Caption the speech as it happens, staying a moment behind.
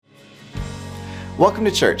Welcome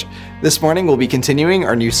to church. This morning we'll be continuing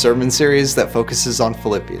our new sermon series that focuses on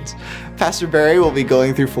Philippians. Pastor Barry will be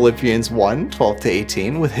going through Philippians 1, 12 to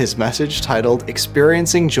 18 with his message titled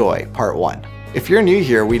Experiencing Joy, Part 1. If you're new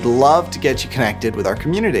here, we'd love to get you connected with our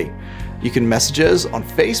community. You can message us on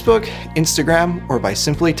Facebook, Instagram, or by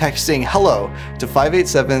simply texting hello to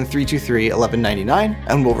 587-323-1199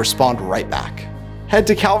 and we'll respond right back. Head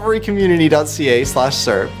to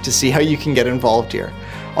calvarycommunity.ca/serve to see how you can get involved here.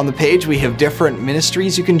 On the page, we have different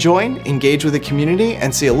ministries you can join, engage with the community,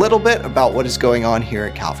 and see a little bit about what is going on here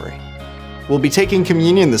at Calvary. We'll be taking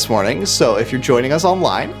communion this morning, so if you're joining us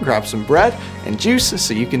online, grab some bread and juice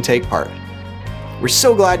so you can take part. We're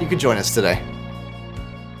so glad you could join us today.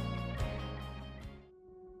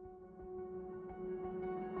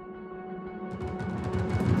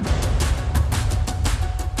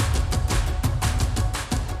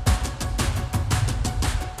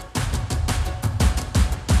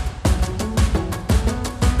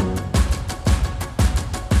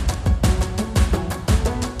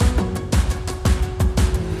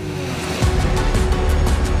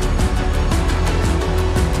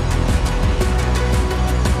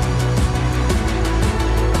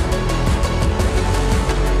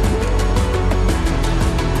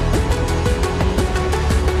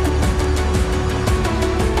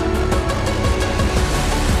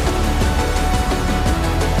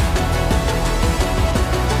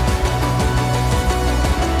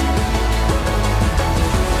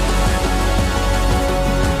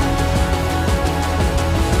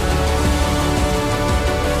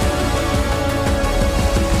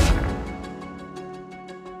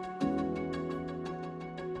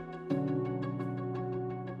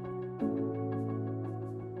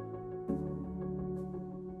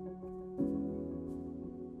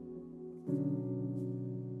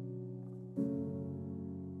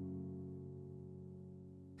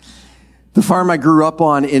 The farm I grew up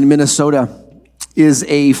on in Minnesota is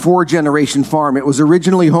a 4-generation farm. It was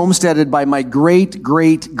originally homesteaded by my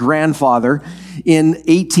great-great-grandfather in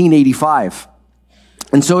 1885.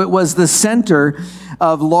 And so it was the center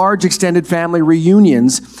of large extended family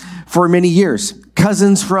reunions for many years.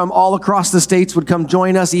 Cousins from all across the states would come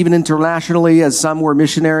join us, even internationally, as some were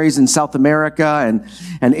missionaries in South America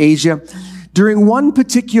and Asia. During one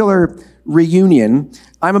particular reunion,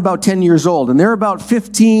 I'm about 10 years old, and there are about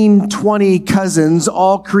 15, 20 cousins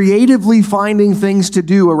all creatively finding things to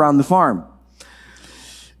do around the farm.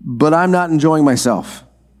 But I'm not enjoying myself.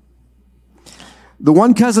 The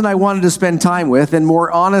one cousin I wanted to spend time with, and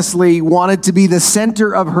more honestly wanted to be the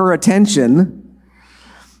center of her attention,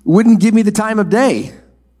 wouldn't give me the time of day.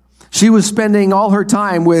 She was spending all her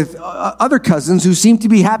time with other cousins who seemed to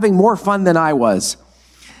be having more fun than I was.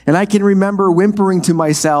 And I can remember whimpering to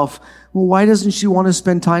myself, well, why doesn't she want to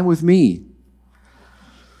spend time with me?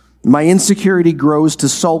 My insecurity grows to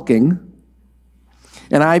sulking,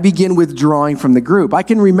 and I begin withdrawing from the group. I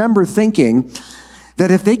can remember thinking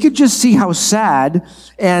that if they could just see how sad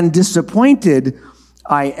and disappointed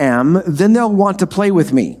I am, then they'll want to play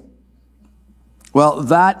with me. Well,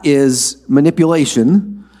 that is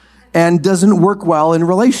manipulation and doesn't work well in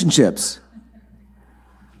relationships.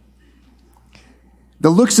 The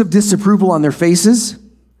looks of disapproval on their faces,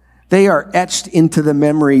 they are etched into the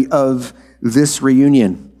memory of this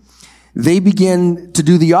reunion. They begin to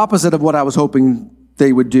do the opposite of what I was hoping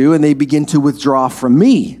they would do, and they begin to withdraw from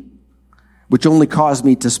me, which only caused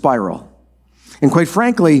me to spiral. And quite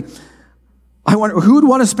frankly, I wonder who would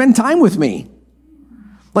want to spend time with me?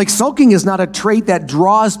 Like, sulking is not a trait that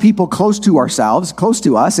draws people close to ourselves, close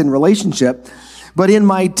to us in relationship, but in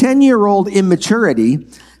my 10-year-old immaturity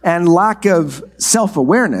and lack of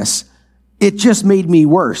self-awareness, it just made me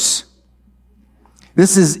worse.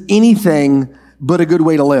 This is anything but a good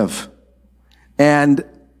way to live. And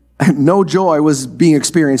no joy was being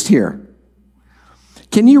experienced here.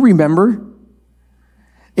 Can you remember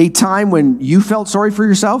a time when you felt sorry for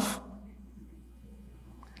yourself?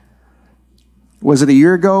 Was it a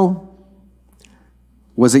year ago?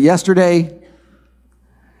 Was it yesterday?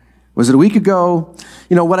 Was it a week ago?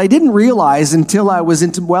 You know, what I didn't realize until I was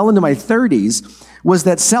well into my 30s was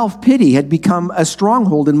that self-pity had become a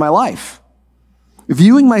stronghold in my life.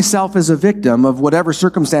 Viewing myself as a victim of whatever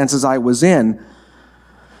circumstances I was in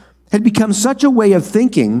had become such a way of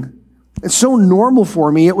thinking. It's so normal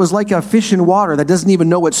for me, it was like a fish in water that doesn't even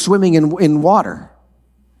know it's swimming in water.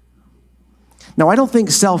 Now, I don't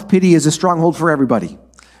think self-pity is a stronghold for everybody.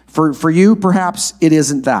 For you, perhaps it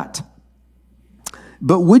isn't that.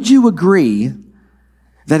 But would you agree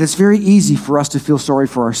that it's very easy for us to feel sorry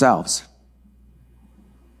for ourselves?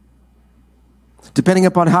 Depending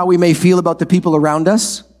upon how we may feel about the people around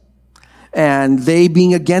us, and they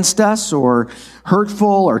being against us, or hurtful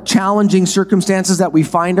or challenging circumstances that we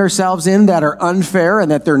find ourselves in that are unfair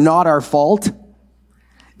and that they're not our fault?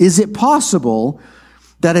 Is it possible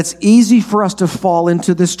that it's easy for us to fall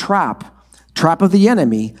into this trap of the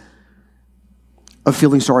enemy of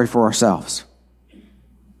feeling sorry for ourselves?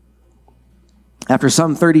 After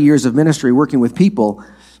some 30 years of ministry working with people,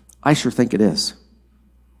 I sure think it is.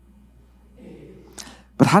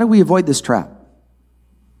 But how do we avoid this trap?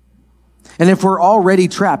 And if we're already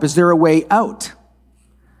trapped, is there a way out?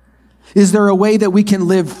 Is there a way that we can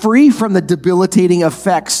live free from the debilitating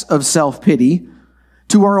effects of self-pity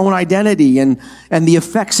to our own identity and the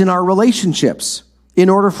effects in our relationships in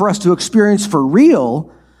order for us to experience for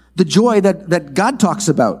real the joy that God talks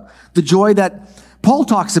about, the joy that Paul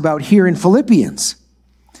talks about here in Philippians?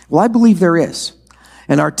 Well, I believe there is.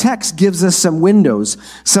 And our text gives us some windows,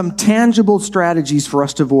 some tangible strategies for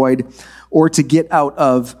us to avoid or to get out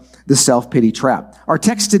of the self-pity trap. Our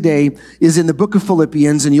text today is in the book of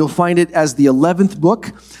Philippians, and you'll find it as the 11th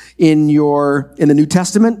book in the New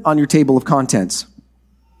Testament on your table of contents.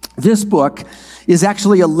 This book is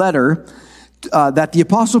actually a letter that the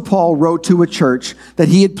Apostle Paul wrote to a church that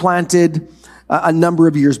he had planted a number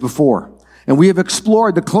of years before. And we have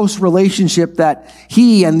explored the close relationship that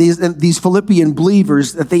he and these Philippian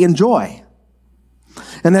believers, that they enjoy.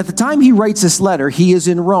 And at the time he writes this letter, he is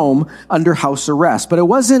in Rome under house arrest. But it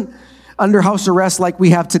wasn't under house arrest like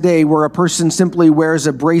we have today, where a person simply wears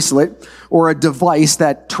a bracelet or a device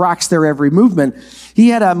that tracks their every movement. He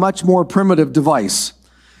had a much more primitive device.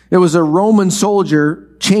 It was a Roman soldier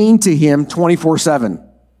chained to him 24/7.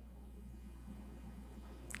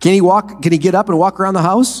 Can he get up and walk around the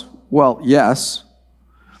house? Well, yes.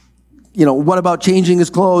 What about changing his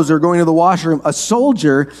clothes or going to the washroom? A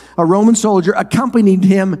Roman soldier, accompanied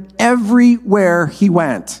him everywhere he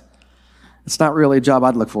went. It's not really a job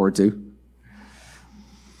I'd look forward to.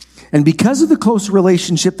 And because of the close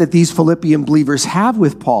relationship that these Philippian believers have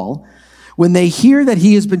with Paul, when they hear that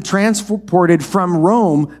he has been transported from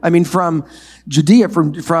from Judea,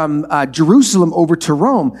 from Jerusalem over to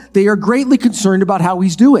Rome, they are greatly concerned about how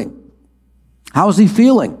he's doing. How's he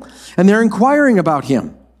feeling? And they're inquiring about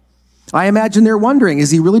him. I imagine they're wondering,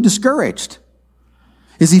 is he really discouraged?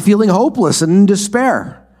 Is he feeling hopeless and in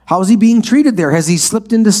despair? How is he being treated there? Has he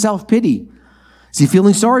slipped into self-pity? Is he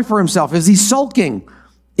feeling sorry for himself? Is he sulking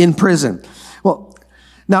in prison? Well,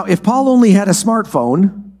 now, if Paul only had a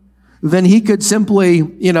smartphone, then he could simply,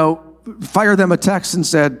 fire them a text and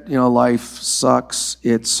said, life sucks,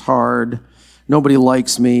 it's hard, nobody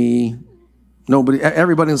likes me,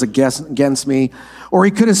 everybody's against me. Or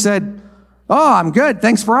he could have said, oh, I'm good,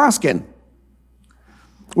 thanks for asking.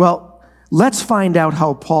 Well, let's find out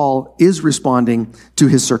how Paul is responding to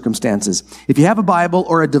his circumstances. If you have a Bible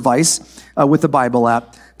or a device with a Bible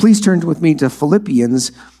app, please turn with me to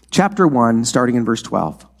Philippians chapter 1, starting in verse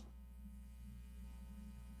 12.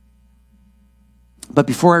 But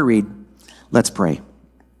before I read, let's pray.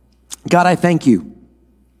 God, I thank you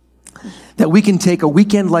that we can take a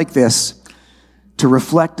weekend like this to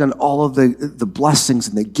reflect on all of the blessings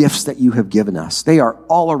and the gifts that you have given us. They are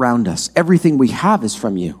all around us. Everything we have is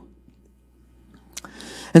from you.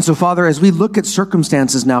 And so, Father, as we look at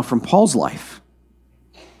circumstances now from Paul's life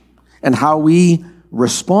and how we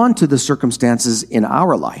respond to the circumstances in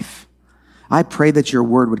our life, I pray that your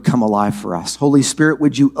word would come alive for us. Holy Spirit,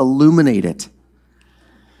 would you illuminate it?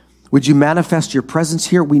 Would you manifest your presence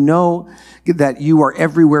here? We know that you are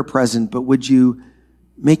everywhere present, but would you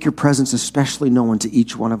make your presence especially known to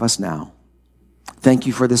each one of us now? Thank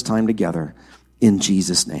you for this time together. In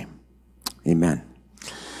Jesus' name, amen.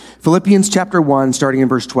 Philippians chapter 1, starting in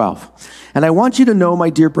verse 12. And I want you to know, my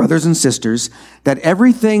dear brothers and sisters, that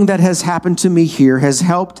everything that has happened to me here has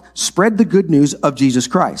helped spread the good news of Jesus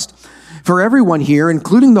Christ. For everyone here,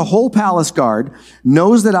 including the whole palace guard,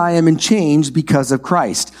 knows that I am in chains because of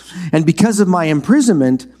Christ. And because of my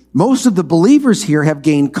imprisonment, most of the believers here have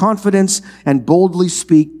gained confidence and boldly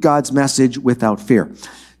speak God's message without fear.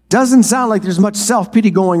 Doesn't sound like there's much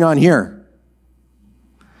self-pity going on here.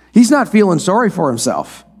 He's not feeling sorry for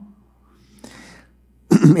himself.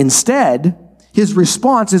 Instead, his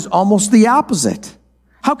response is almost the opposite.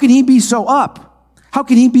 How can he be so up? How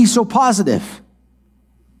can he be so positive?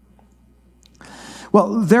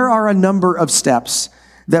 Well, there are a number of steps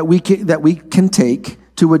that we can take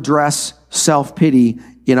to address self-pity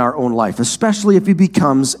in our own life, especially if it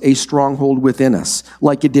becomes a stronghold within us,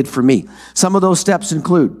 like it did for me. Some of those steps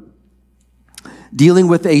include dealing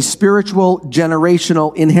with a spiritual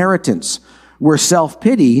generational inheritance, where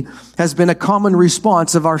self-pity has been a common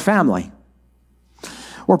response of our family.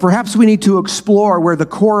 Or perhaps we need to explore where the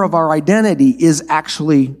core of our identity is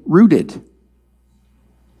actually rooted.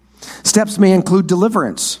 Steps may include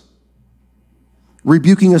deliverance,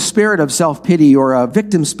 rebuking a spirit of self-pity or a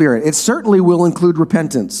victim spirit. It certainly will include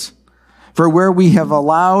repentance for where we have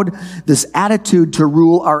allowed this attitude to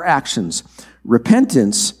rule our actions.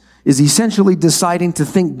 Repentance is essentially deciding to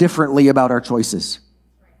think differently about our choices.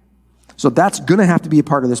 So that's going to have to be a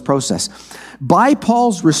part of this process. By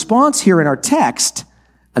Paul's response here in our text,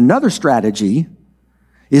 another strategy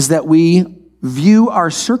is that we view our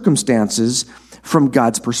circumstances from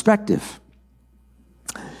God's perspective.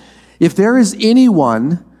 If there is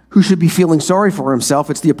anyone who should be feeling sorry for himself,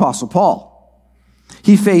 it's the Apostle Paul.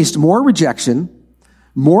 He faced more rejection,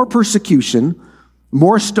 more persecution,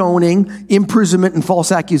 more stoning, imprisonment and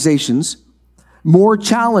false accusations, more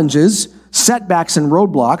challenges, setbacks and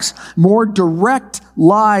roadblocks, more direct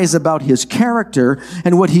lies about his character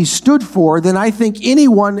and what he stood for than I think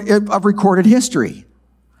anyone of recorded history.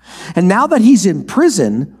 And now that he's in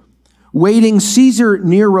prison, waiting Caesar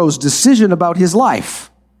Nero's decision about his life,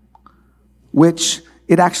 which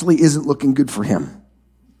it actually isn't looking good for him.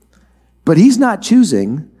 But he's not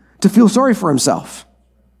choosing to feel sorry for himself.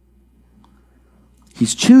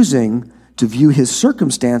 He's choosing to view his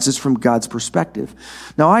circumstances from God's perspective.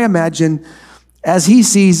 Now I imagine as he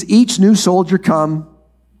sees each new soldier come,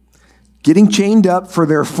 getting chained up for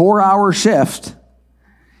their 4-hour shift,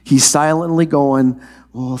 he's silently going,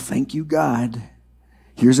 "Oh, thank you, God.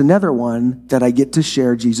 Here's another one that I get to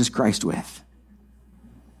share Jesus Christ with."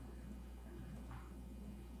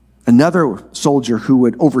 Another soldier who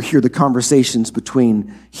would overhear the conversations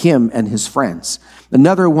between him and his friends.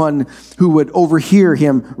 Another one who would overhear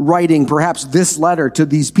him writing perhaps this letter to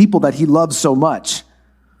these people that he loves so much.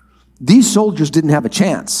 These soldiers didn't have a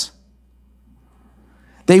chance.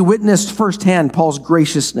 They witnessed firsthand Paul's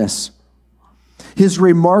graciousness, his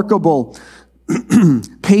remarkable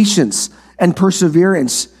patience and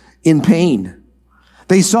perseverance in pain.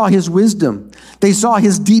 They saw his wisdom. They saw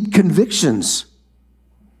his deep convictions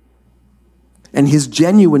and his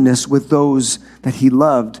genuineness with those that he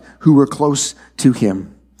loved who were close to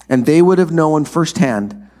him. And they would have known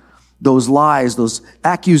firsthand those lies, those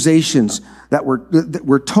accusations that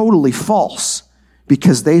were totally false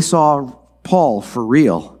because they saw Paul for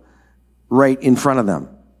real right in front of them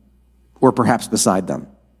or perhaps beside them.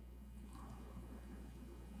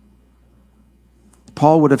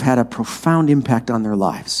 Paul would have had a profound impact on their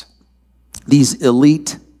lives. These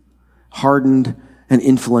elite, hardened, and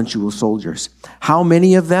influential soldiers. How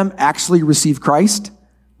many of them actually received Christ?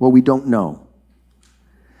 Well, we don't know.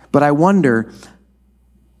 But I wonder,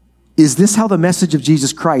 is this how the message of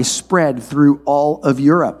Jesus Christ spread through all of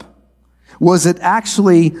Europe? Was it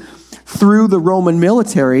actually through the Roman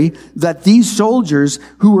military that these soldiers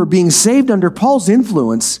who were being saved under Paul's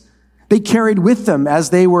influence, they carried with them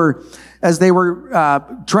as they were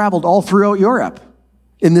traveled all throughout Europe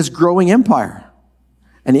in this growing empire?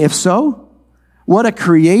 And if so, what a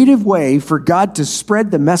creative way for God to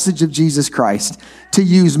spread the message of Jesus Christ, to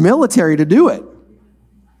use military to do it.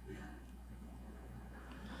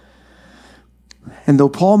 And though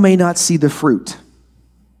Paul may not see the fruit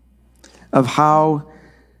of how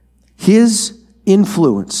his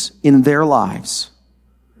influence in their lives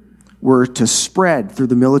were to spread through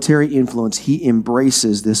the military influence, he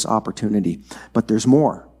embraces this opportunity. But there's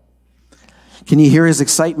more. Can you hear his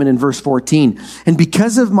excitement in verse 14? And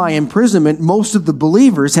because of my imprisonment, most of the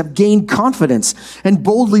believers have gained confidence and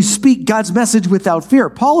boldly speak God's message without fear.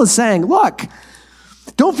 Paul is saying, look,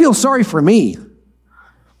 don't feel sorry for me.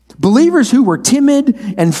 Believers who were timid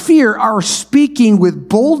and fear are speaking with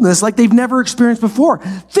boldness like they've never experienced before.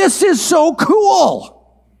 This is so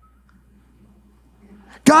cool.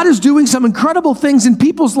 God is doing some incredible things in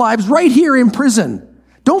people's lives right here in prison.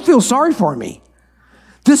 Don't feel sorry for me.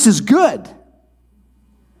 This is good.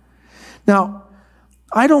 Now,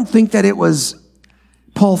 I don't think that it was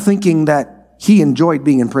Paul thinking that he enjoyed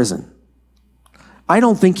being in prison. I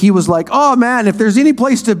don't think he was like, oh man, if there's any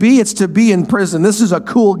place to be, it's to be in prison. This is a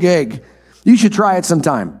cool gig. You should try it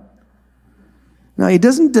sometime. Now, he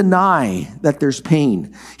doesn't deny that there's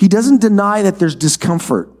pain. He doesn't deny that there's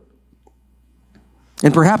discomfort.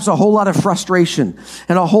 And perhaps a whole lot of frustration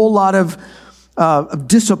and a whole lot of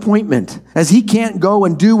disappointment as he can't go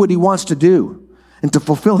and do what he wants to do and to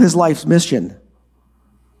fulfill his life's mission.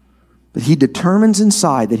 But he determines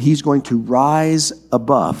inside that he's going to rise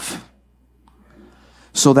above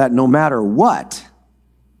so that no matter what,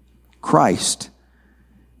 Christ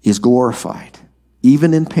is glorified,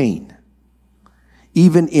 even in pain,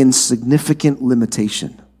 even in significant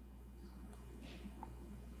limitation.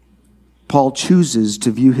 Paul chooses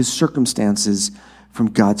to view his circumstances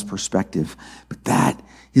from God's perspective. But that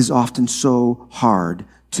is often so hard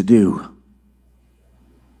to do.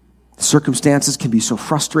 Circumstances can be so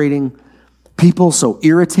frustrating, people so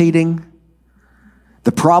irritating,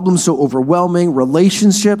 the problems so overwhelming,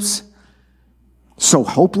 relationships so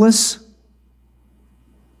hopeless.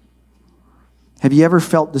 Have you ever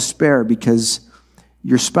felt despair because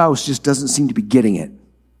your spouse just doesn't seem to be getting it?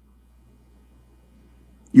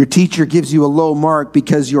 Your teacher gives you a low mark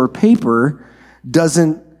because your paper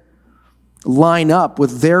doesn't line up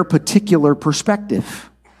with their particular perspective.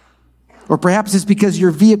 Or perhaps it's because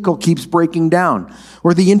your vehicle keeps breaking down,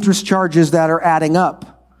 or the interest charges that are adding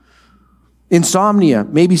up. Insomnia,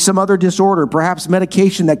 maybe some other disorder, perhaps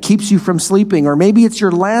medication that keeps you from sleeping, or maybe it's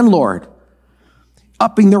your landlord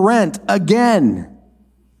upping the rent again.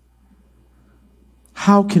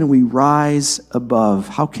 How can we rise above?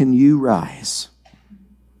 How can you rise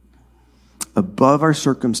above our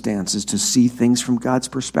circumstances to see things from God's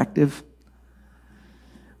perspective?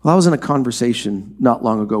 Well, I was in a conversation not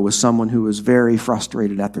long ago with someone who was very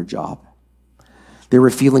frustrated at their job. They were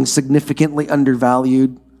feeling significantly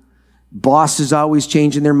undervalued. Boss is always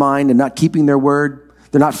changing their mind and not keeping their word.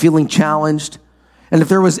 They're not feeling challenged. And if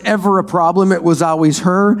there was ever a problem, it was always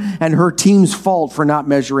her and her team's fault for not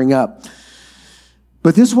measuring up.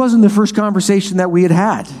 But this wasn't the first conversation that we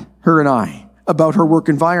had, her and I, about her work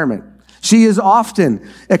environment. She has often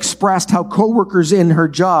expressed how coworkers in her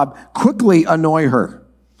job quickly annoy her.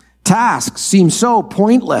 Tasks seem so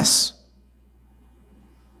pointless.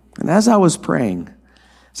 And as I was praying,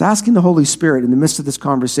 I was asking the Holy Spirit in the midst of this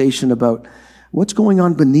conversation about what's going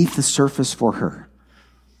on beneath the surface for her.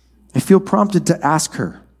 I feel prompted to ask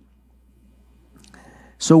her,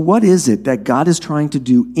 so what is it that God is trying to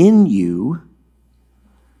do in you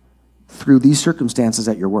through these circumstances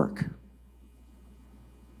at your work?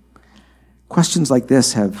 Questions like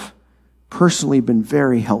this have personally been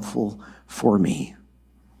very helpful for me.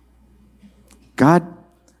 God,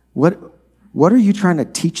 what are you trying to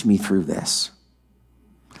teach me through this?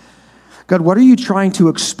 God, what are you trying to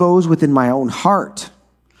expose within my own heart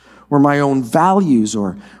or my own values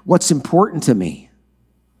or what's important to me?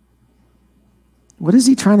 What is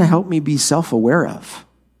he trying to help me be self-aware of?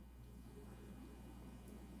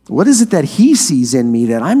 What is it that he sees in me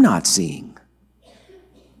that I'm not seeing?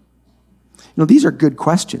 You know, these are good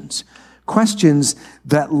questions. Questions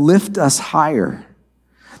that lift us higher,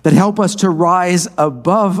 that help us to rise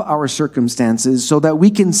above our circumstances so that we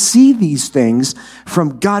can see these things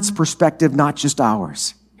from God's perspective, not just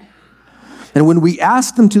ours. And when we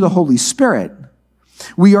ask them to the Holy Spirit,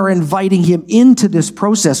 we are inviting him into this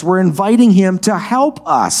process. We're inviting him to help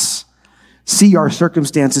us see our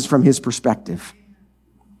circumstances from his perspective.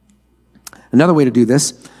 Another way to do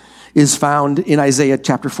this is found in Isaiah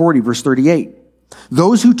chapter 40, verse 38.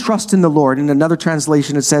 Those who trust in the Lord, in another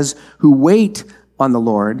translation it says, who wait on the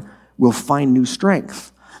Lord will find new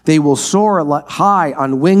strength. They will soar high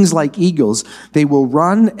on wings like eagles. They will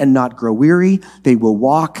run and not grow weary. They will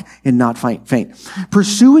walk and not faint.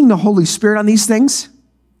 Pursuing the Holy Spirit on these things,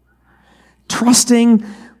 trusting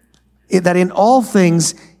that in all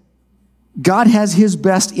things, God has his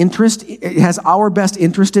best interest, has our best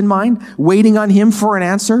interest in mind, waiting on him for an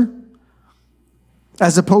answer,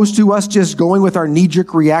 as opposed to us just going with our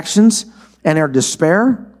knee-jerk reactions and our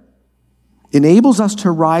despair, enables us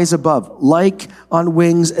to rise above, like on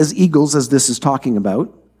wings as eagles, as this is talking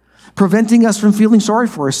about, preventing us from feeling sorry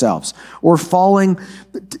for ourselves or falling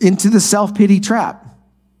into the self-pity trap.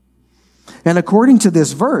 And according to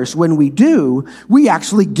this verse, when we do, we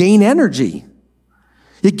actually gain energy.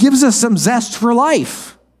 It gives us some zest for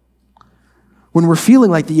life when we're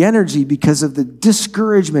feeling like the energy because of the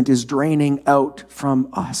discouragement is draining out from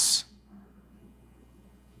us.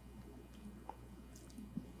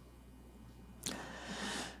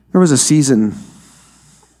 There was a season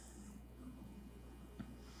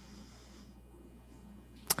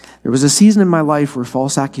in my life where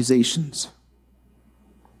false accusations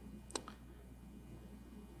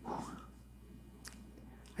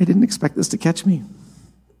I didn't expect this to catch me.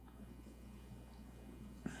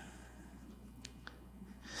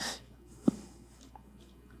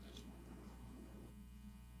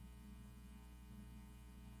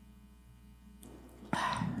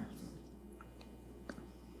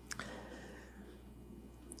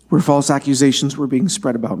 Where false accusations were being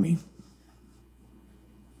spread about me.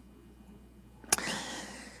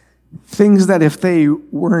 Things that if they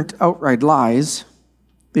weren't outright lies,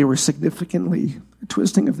 they were significantly a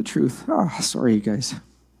twisting of the truth. Sorry, you guys.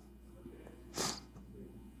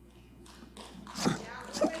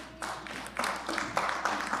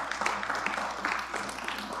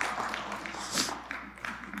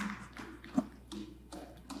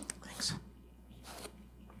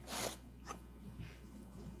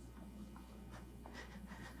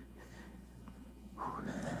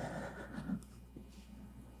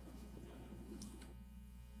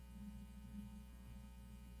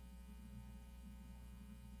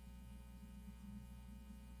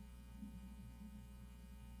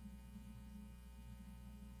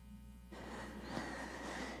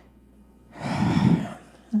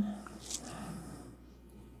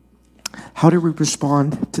 How do we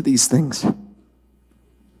respond to these things?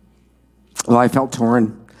 Well, I felt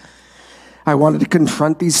torn. I wanted to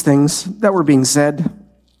confront these things that were being said.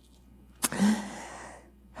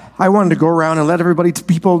 I wanted to go around and let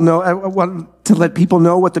people know. I wanted to let people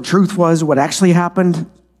know what the truth was, what actually happened.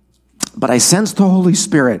 But I sensed the Holy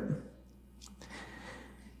Spirit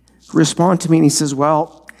respond to me, and he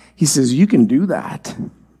says, you can do that.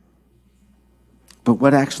 But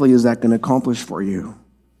what actually is that going to accomplish for you?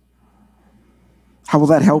 How will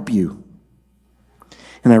that help you?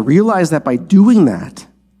 And I realized that by doing that,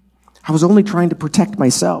 I was only trying to protect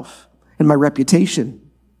myself and my reputation.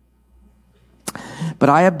 But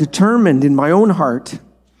I have determined in my own heart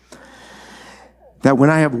that when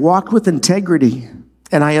I have walked with integrity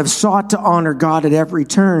and I have sought to honor God at every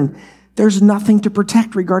turn, there's nothing to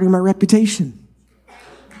protect regarding my reputation.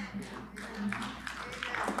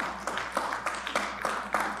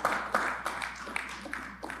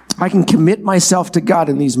 I can commit myself to God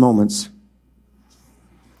in these moments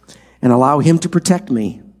and allow him to protect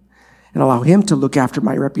me and allow him to look after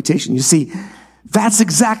my reputation. You see, that's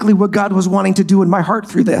exactly what God was wanting to do in my heart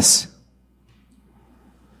through this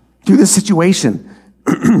situation.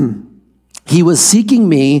 He was seeking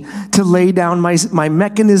me to lay down my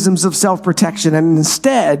mechanisms of self-protection and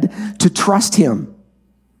instead to trust him.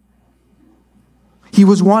 He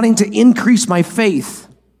was wanting to increase my faith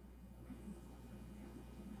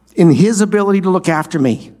in his ability to look after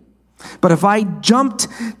me. But if I jumped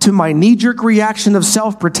to my knee-jerk reaction of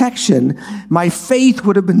self-protection, my faith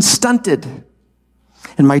would have been stunted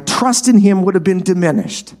and my trust in him would have been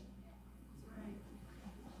diminished.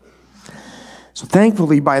 So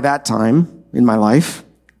thankfully, by that time in my life,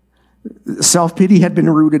 self-pity had been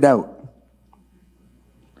rooted out.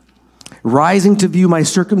 Rising to view my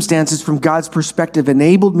circumstances from God's perspective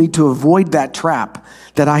enabled me to avoid that trap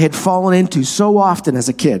that I had fallen into so often as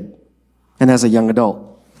a kid and as a young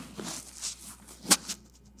adult.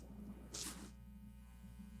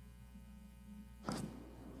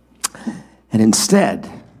 And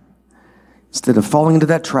instead of falling into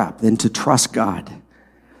that trap, then to trust God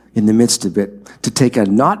in the midst of it, to take a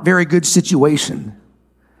not very good situation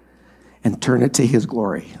and turn it to his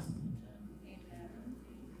glory.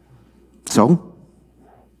 So,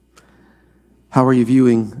 how are you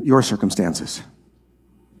viewing your circumstances?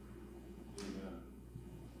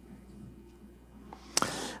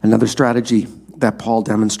 Another strategy that Paul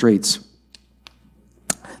demonstrates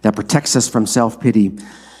that protects us from self-pity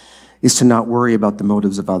is to not worry about the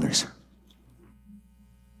motives of others.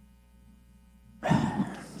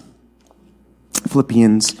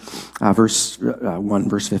 Philippians 1,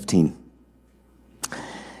 verse 15.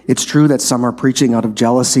 It's true that some are preaching out of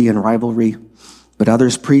jealousy and rivalry, but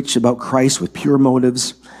others preach about Christ with pure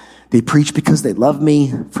motives. They preach because they love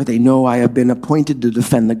me, for they know I have been appointed to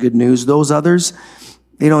defend the good news. Those others,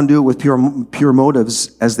 they don't do it with pure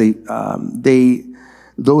motives as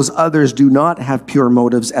those others do not have pure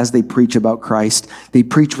motives as they preach about Christ. They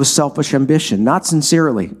preach with selfish ambition, not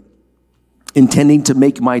sincerely, intending to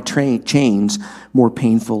make my chains more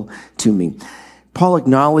painful to me. Paul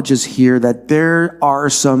acknowledges here that there are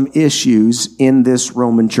some issues in this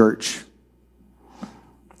Roman church.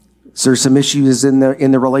 So there's some issues in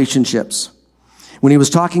the relationships. When he was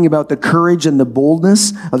talking about the courage and the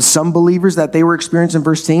boldness of some believers that they were experiencing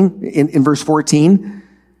in verse 14,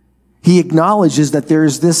 he acknowledges that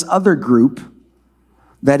there's this other group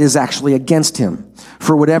that is actually against him.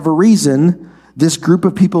 For whatever reason, this group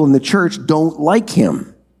of people in the church don't like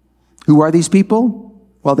him. Who are these people?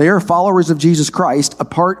 Well, they are followers of Jesus Christ, a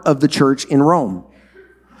part of the church in Rome.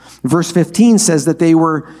 Verse 15 says that they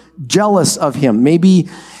were jealous of him. Maybe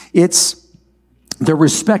it's the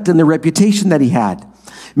respect and the reputation that he had.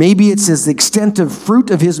 Maybe it's the extent of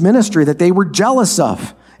fruit of his ministry that they were jealous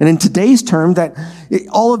of. And in today's term, that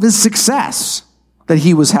all of his success that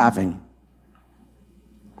he was having.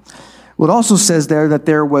 Well, it also says there that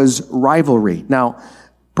there was rivalry. Now,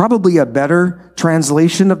 probably a better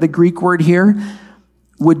translation of the Greek word here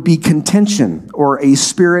would be contention or a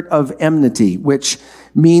spirit of enmity, which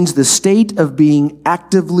means the state of being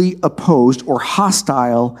actively opposed or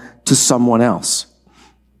hostile to someone else.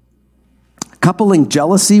 Coupling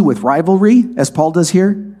jealousy with rivalry, as Paul does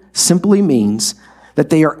here, simply means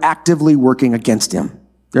that they are actively working against him.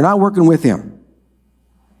 They're not working with him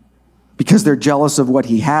because they're jealous of what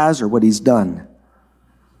he has or what he's done.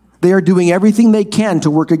 They are doing everything they can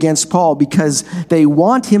to work against Paul because they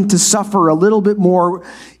want him to suffer a little bit more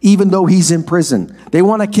even though he's in prison. They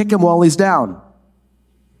want to kick him while he's down.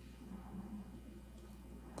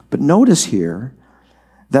 But notice here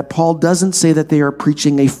that Paul doesn't say that they are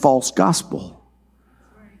preaching a false gospel.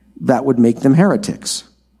 That would make them heretics.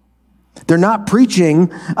 They're not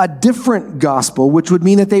preaching a different gospel, which would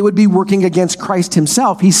mean that they would be working against Christ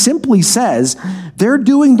himself. He simply says they're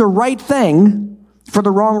doing the right thing for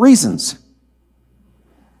the wrong reasons.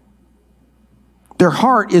 Their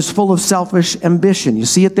heart is full of selfish ambition. You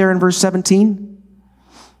see it there in verse 17?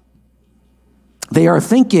 They are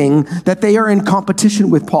thinking that they are in competition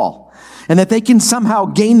with Paul and that they can somehow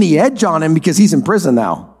gain the edge on him because he's in prison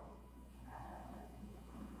now.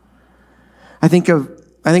 I think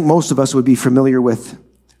most of us would be familiar with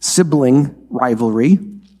sibling rivalry,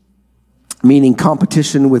 meaning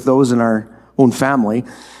competition with those in our own family.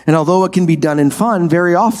 And although it can be done in fun,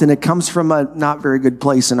 very often it comes from a not very good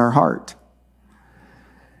place in our heart.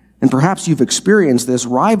 And perhaps you've experienced this.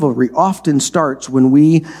 Rivalry often starts when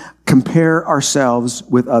we compare ourselves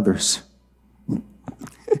with others.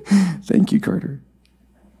 Thank you, Carter.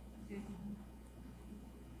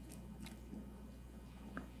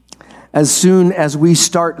 As soon as we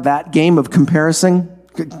start that game of comparison,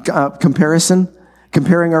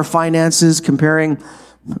 comparing our finances, comparing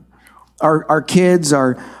our kids,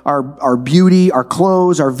 our beauty, our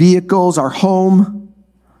clothes, our vehicles, our home,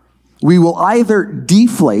 we will either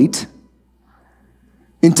deflate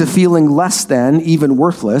into feeling less than, even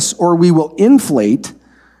worthless, or we will inflate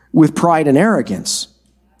with pride and arrogance.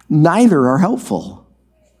 Neither are helpful.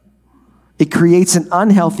 It creates an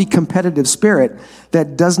unhealthy competitive spirit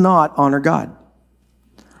that does not honor God.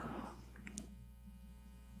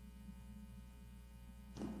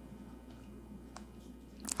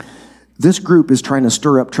 This group is trying to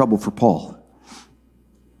stir up trouble for Paul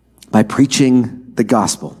by preaching the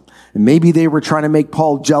gospel. And maybe they were trying to make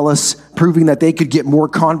Paul jealous, proving that they could get more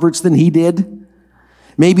converts than he did.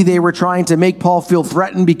 Maybe they were trying to make Paul feel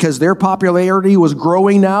threatened because their popularity was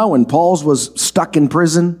growing now and Paul's was stuck in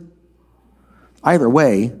prison. Either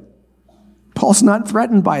way, Paul's not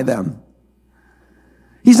threatened by them.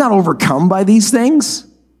 He's not overcome by these things.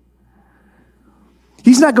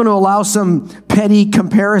 He's not going to allow some petty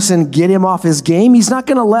comparison get him off his game. He's not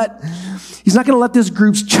going to let this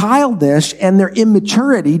group's childish and their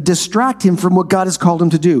immaturity distract him from what God has called him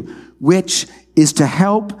to do, which is to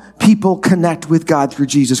help people connect with God through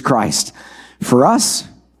Jesus Christ. For us,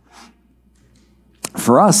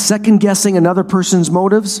 second-guessing another person's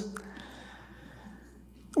motives,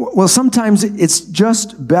 well, sometimes it's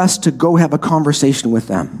just best to go have a conversation with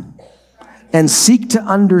them and seek to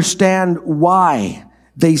understand why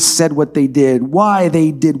they said what they did, why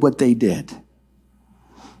they did what they did.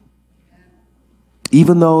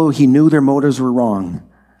 Even though he knew their motives were wrong,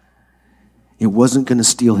 it wasn't going to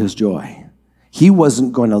steal his joy. He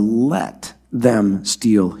wasn't going to let them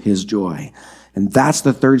steal his joy. And that's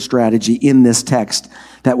the third strategy in this text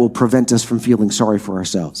that will prevent us from feeling sorry for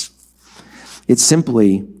ourselves. It's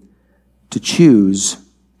simply to choose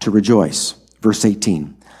to rejoice. Verse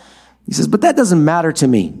 18. He says, but that doesn't matter to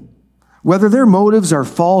me. Whether their motives are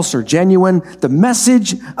false or genuine, the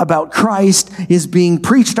message about Christ is being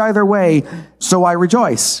preached either way, so I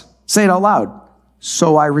rejoice. Say it out loud.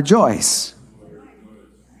 So I rejoice.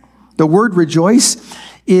 The word rejoice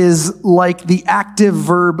is like the active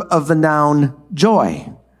verb of the noun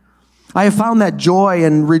joy. I have found that joy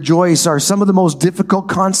and rejoice are some of the most difficult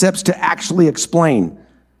concepts to actually explain.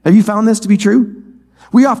 Have you found this to be true?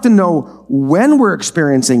 We often know when we're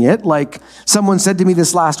experiencing it. Like someone said to me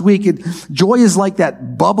this last week, joy is like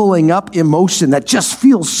that bubbling up emotion that just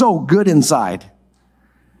feels so good inside.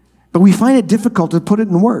 But we find it difficult to put it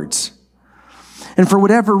in words. And for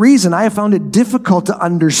whatever reason, I have found it difficult to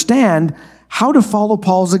understand how to follow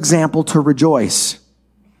Paul's example to rejoice.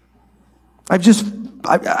 I just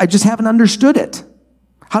haven't understood it.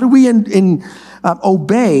 How do we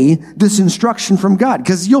obey this instruction from God?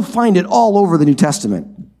 Because you'll find it all over the New Testament.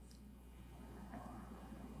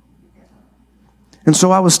 And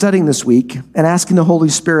so I was studying this week and asking the Holy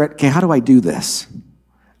Spirit, okay, how do I do this?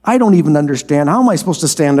 I don't even understand. How am I supposed to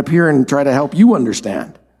stand up here and try to help you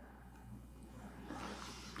understand?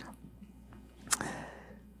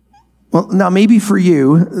 Well, now maybe for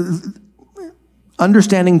you,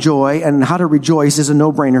 understanding joy and how to rejoice is a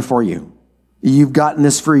no-brainer for you. You've gotten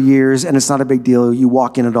this for years, and it's not a big deal. You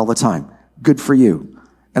walk in it all the time. Good for you.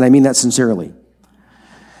 And I mean that sincerely.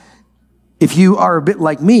 If you are a bit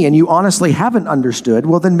like me and you honestly haven't understood,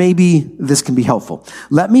 well, then maybe this can be helpful.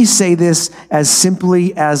 Let me say this as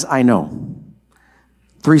simply as I know.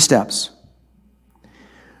 3 steps.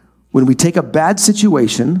 When we take a bad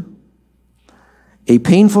situation, a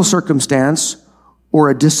painful circumstance,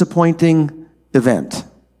 or a disappointing event,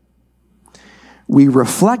 we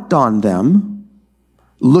reflect on them,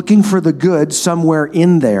 looking for the good somewhere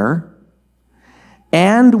in there,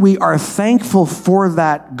 and we are thankful for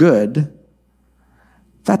that good,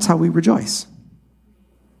 That's how we rejoice.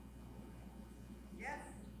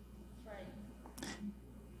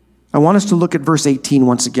 I want us to look at verse 18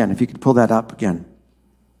 once again, if you could pull that up again.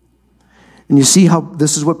 And you see how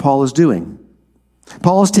this is what Paul is doing.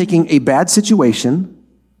 Paul is taking a bad situation,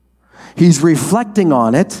 he's reflecting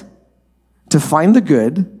on it to find the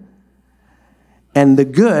good, and the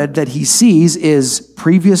good that he sees is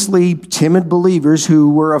previously timid believers who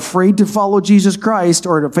were afraid to follow Jesus Christ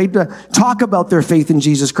or afraid to talk about their faith in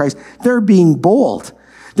Jesus Christ. They're being bold.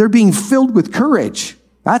 They're being filled with courage.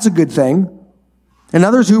 That's a good thing. And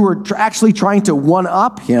others who were actually trying to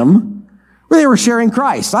one-up him, where they were sharing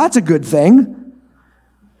Christ. That's a good thing.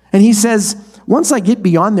 And he says, once I get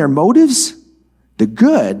beyond their motives, the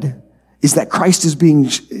good is that Christ is being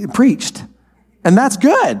preached. And that's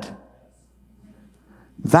good.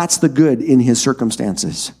 That's the good in his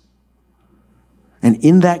circumstances. And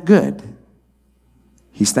in that good,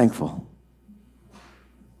 he's thankful.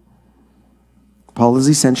 Paul is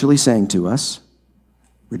essentially saying to us,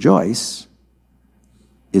 rejoice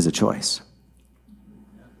is a choice.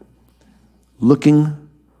 Looking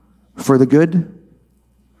for the good,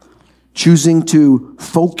 choosing to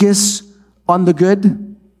focus on the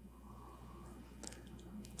good,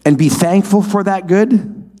 and be thankful for that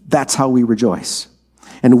good, that's how we rejoice.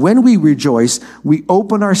 And when we rejoice, we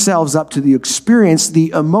open ourselves up to the experience,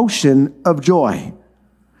 the emotion of joy.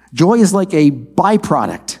 Joy is like a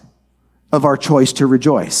byproduct of our choice to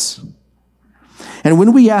rejoice. And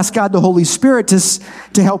when we ask God, the Holy Spirit,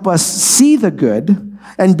 to help us see the good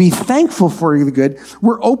and be thankful for the good,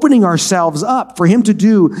 we're opening ourselves up for him to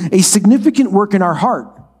do a significant work in our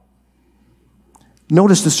heart.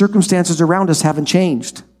 Notice the circumstances around us haven't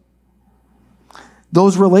changed.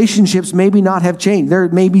 Those relationships maybe not have changed. They're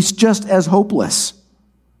maybe just as hopeless.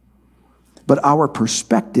 But our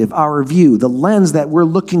perspective, our view, the lens that we're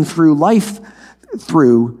looking through life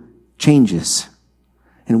through changes.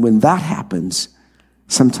 And when that happens,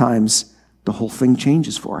 sometimes the whole thing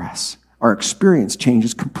changes for us. Our experience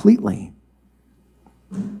changes completely.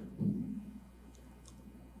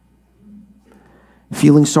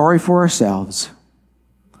 Feeling sorry for ourselves,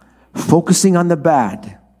 focusing on the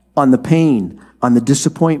bad, on the pain, on the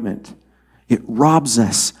disappointment, it robs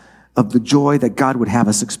us of the joy that God would have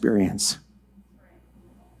us experience.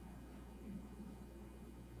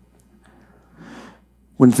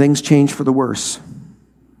 When things change for the worse,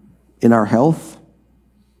 in our health,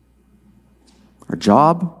 our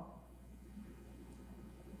job,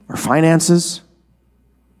 our finances,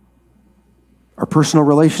 our personal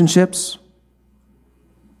relationships,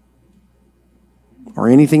 or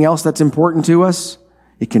anything else that's important to us,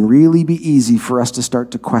 it can really be easy for us to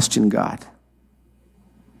start to question God.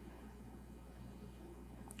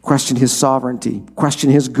 Question his sovereignty,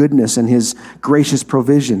 question his goodness and his gracious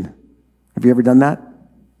provision. Have you ever done that?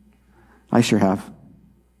 I sure have.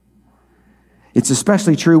 It's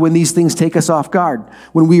especially true when these things take us off guard,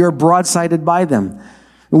 when we are broadsided by them.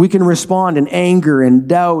 And we can respond in anger and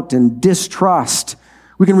doubt and distrust.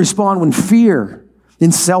 We can respond when fear,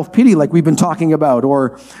 in self-pity like we've been talking about,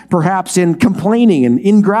 or perhaps in complaining and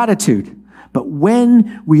ingratitude. But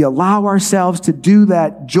when we allow ourselves to do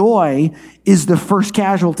that, joy is the first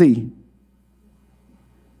casualty.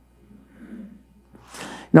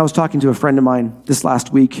 And I was talking to a friend of mine this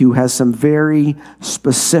last week who has some very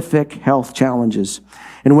specific health challenges.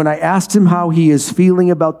 And when I asked him how he is feeling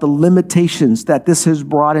about the limitations that this has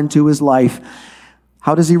brought into his life,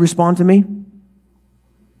 how does he respond to me?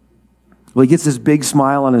 Well, he gets this big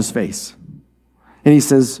smile on his face. And he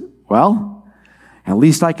says, well, at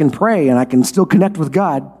least I can pray and I can still connect with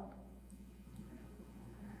God.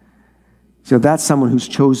 So that's someone who's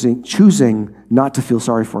choosing not to feel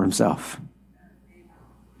sorry for himself.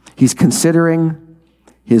 He's considering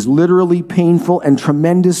his literally painful and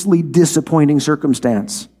tremendously disappointing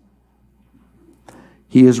circumstance.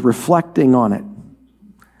 He is reflecting on it,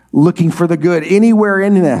 looking for the good anywhere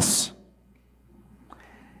in this,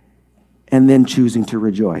 and then choosing to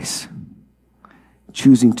rejoice,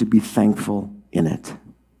 choosing to be thankful in it.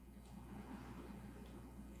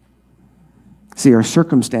 See, our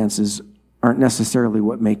circumstances aren't necessarily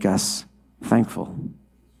what make us thankful.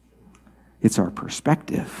 It's our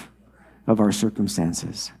perspective of our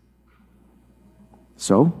circumstances.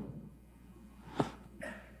 So,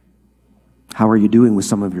 how are you doing with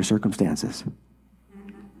some of your circumstances?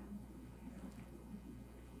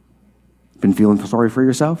 Been feeling sorry for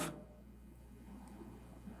yourself?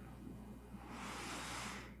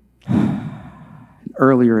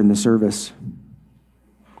 Earlier in the service,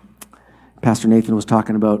 Pastor Nathan was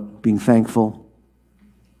talking about being thankful,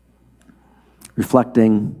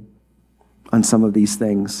 reflecting on some of these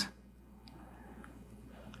things.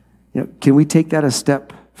 Can we take that a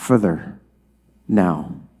step further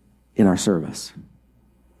now in our service?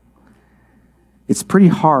 It's pretty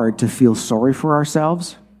hard to feel sorry for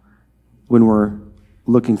ourselves when we're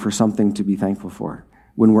looking for something to be thankful for,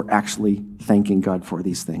 when we're actually thanking God for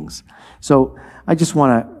these things. So I just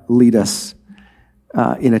want to lead us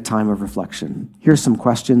in a time of reflection. Here's some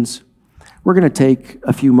questions. We're going to take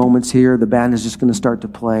a few moments here. The band is just going to start to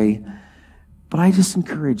play. But I just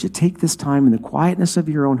encourage you, take this time in the quietness of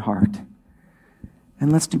your own heart, and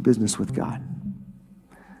let's do business with God.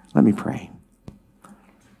 Let me pray.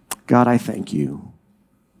 God, I thank you.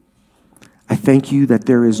 I thank you that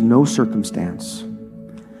there is no circumstance,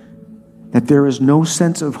 that there is no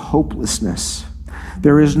sense of hopelessness,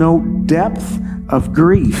 there is no depth of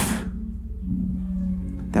grief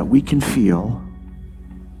that we can feel,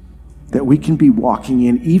 that we can be walking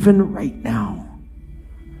in even right now,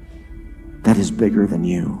 that is bigger than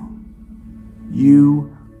you.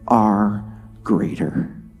 You are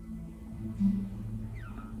greater.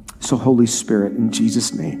 So Holy Spirit, in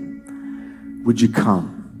Jesus' name, would you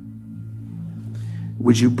come?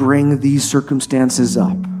 Would you bring these circumstances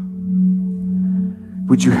up?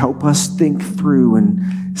 Would you help us think through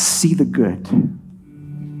and see the good?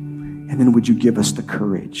 And then would you give us the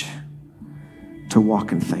courage to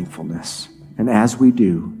walk in thankfulness? And as we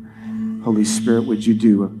do, Holy Spirit, would you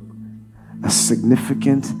do a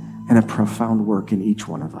significant and a profound work in each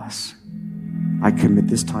one of us? I commit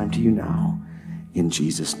this time to you now, in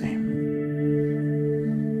Jesus' name.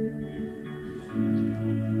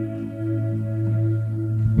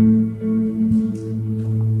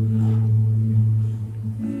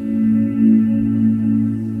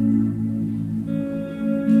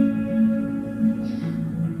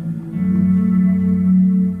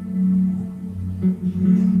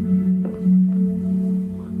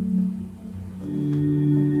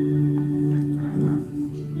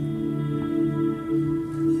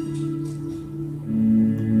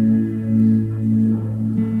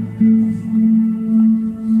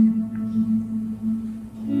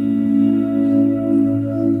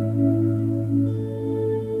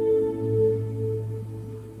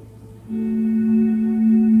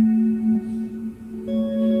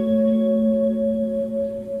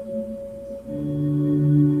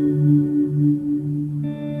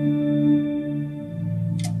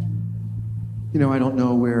 I don't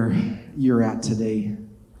know where you're at today.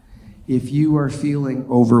 If you are feeling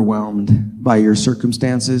overwhelmed by your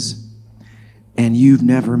circumstances and you've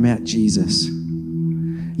never met Jesus,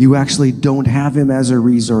 you actually don't have him as a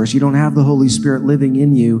resource. You don't have the Holy Spirit living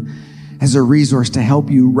in you as a resource to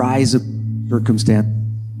help you rise above circumstance,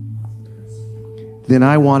 then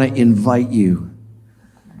I want to invite you.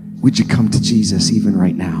 Would you come to Jesus even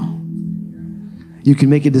right now? You can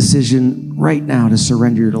make a decision right now to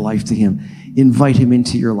surrender your life to him. Invite him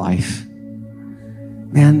into your life.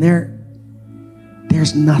 Man,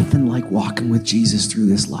 there's nothing like walking with Jesus through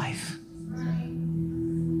this life.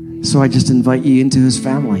 So I just invite you into his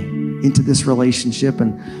family, into this relationship,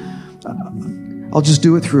 and I'll just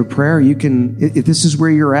do it through a prayer. You can, if this is where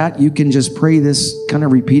you're at, you can just pray this, kind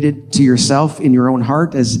of repeat it to yourself in your own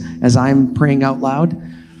heart as I'm praying out loud.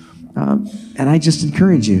 And I just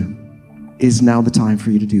encourage you, is now the time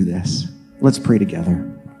for you to do this. Let's pray together.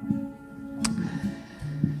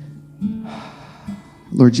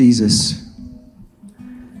 Lord Jesus,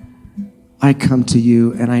 I come to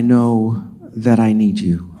you and I know that I need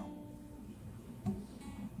you.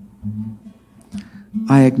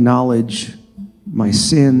 I acknowledge my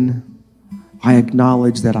sin. I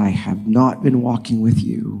acknowledge that I have not been walking with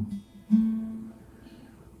you,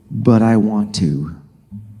 but I want to.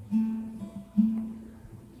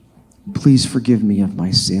 Please forgive me of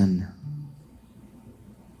my sin.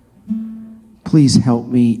 Please help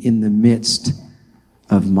me in the midst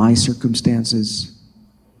of my circumstances.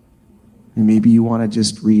 And maybe you want to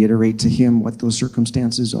just reiterate to him what those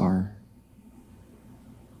circumstances are.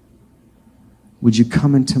 Would you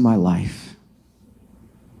come into my life?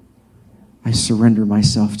 I surrender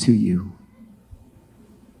myself to you.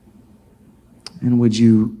 And would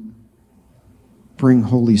you bring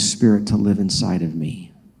Holy Spirit to live inside of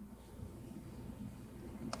me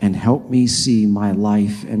and help me see my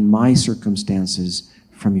life and my circumstances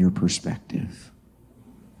from your perspective?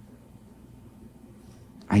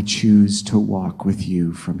 I choose to walk with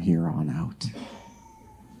you from here on out.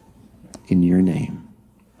 In your name,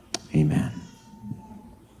 amen.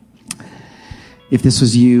 If this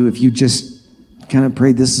was you, if you just kind of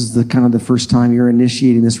prayed, this is the first time you're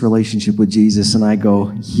initiating this relationship with Jesus, and I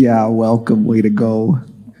go, yeah, welcome, way to go.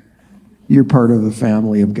 You're part of the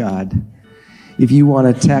family of God. If you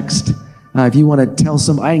want to text If you want to tell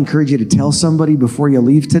I encourage you to tell somebody before you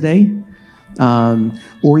leave today.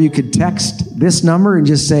 Or you could text this number and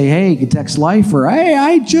just say, hey, you could text life, or hey,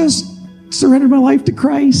 I just surrendered my life to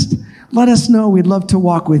Christ. Let us know. We'd love to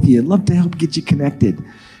walk with you. I'd love to help get you connected,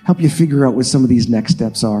 help you figure out what some of these next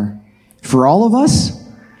steps are. For all of us,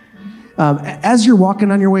 as you're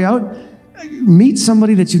walking on your way out, meet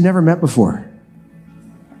somebody that you've never met before.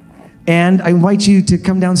 And I invite you to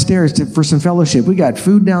come downstairs for some fellowship. We got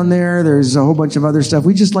food down there. There's a whole bunch of other stuff.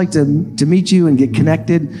 We just like to meet you and get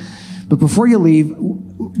connected. But before you leave,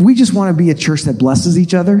 we just want to be a church that blesses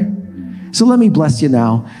each other. So let me bless you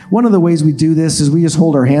now. One of the ways we do this is we just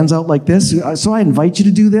hold our hands out like this. So I invite you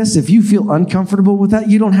to do this. If you feel uncomfortable with that,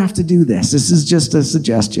 you don't have to do this. This is just a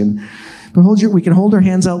suggestion. But we can hold our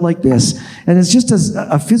hands out like this. And it's just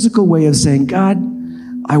a physical way of saying, God,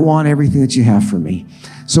 I want everything that you have for me.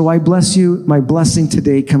 So I bless you. My blessing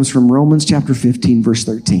today comes from Romans chapter 15, verse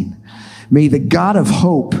 13. May the God of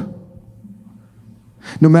hope,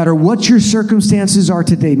 no matter what your circumstances are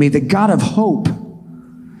today, may the God of hope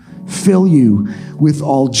fill you with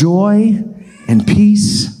all joy and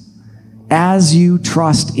peace as you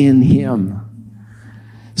trust in him,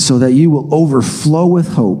 so that you will overflow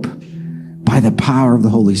with hope by the power of the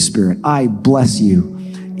Holy Spirit. I bless you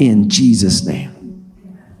in Jesus' name.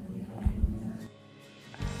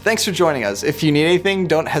 Thanks for joining us. If you need anything,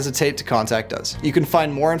 don't hesitate to contact us. You can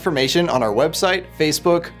find more information on our website,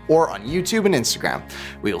 Facebook, or on YouTube and Instagram.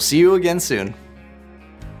 We will see you again soon.